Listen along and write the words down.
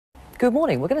Good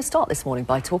morning. We're going to start this morning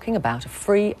by talking about a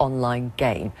free online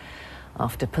game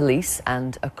after police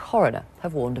and a coroner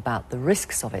have warned about the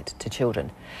risks of it to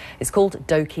children. It's called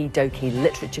Doki Doki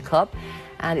Literature Club,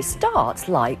 and it starts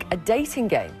like a dating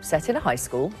game set in a high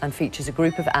school and features a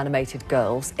group of animated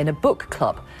girls in a book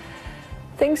club.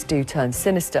 Things do turn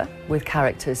sinister, with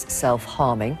characters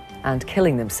self-harming and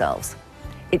killing themselves.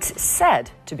 It's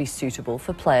said to be suitable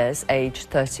for players aged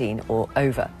 13 or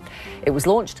over. It was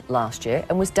launched last year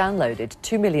and was downloaded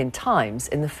 2 million times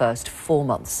in the first 4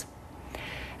 months.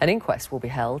 An inquest will be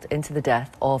held into the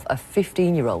death of a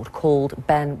 15-year-old called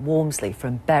Ben Wormsley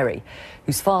from Bury,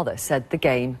 whose father said the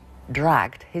game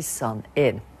dragged his son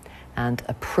in. And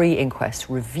a pre-inquest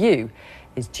review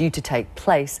is due to take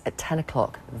place at 10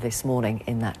 o'clock this morning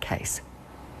in that case.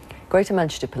 Greater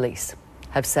Manchester Police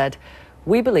have said,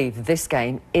 "We believe this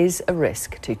game is a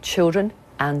risk to children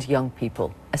and young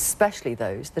people, especially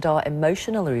those that are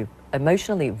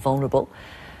emotionally vulnerable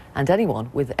and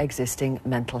anyone with existing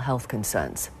mental health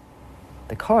concerns."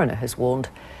 The coroner has warned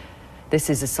this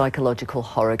is a psychological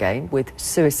horror game with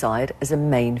suicide as a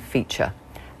main feature,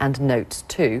 and notes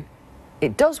too,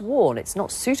 it does warn it's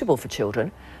not suitable for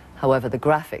children. However, the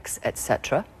graphics,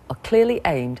 etc., are clearly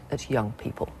aimed at young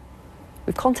people.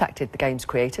 We've contacted the game's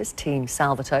creators, Team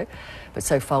Salvato, but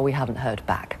so far we haven't heard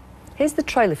back. Here's the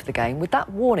trailer for the game with that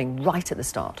warning right at the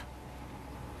start.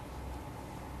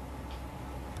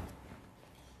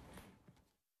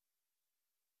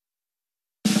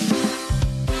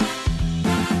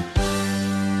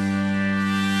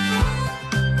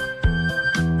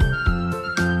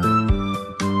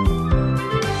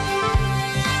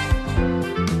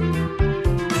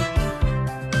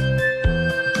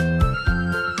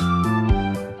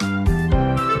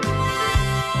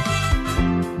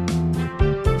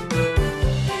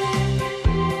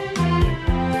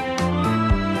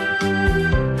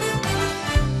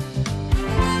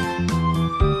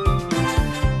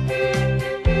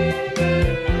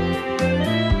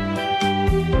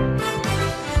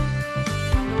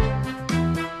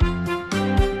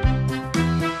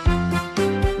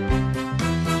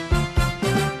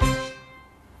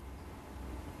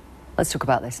 Let's talk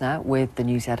about this now with the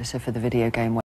news editor for the video game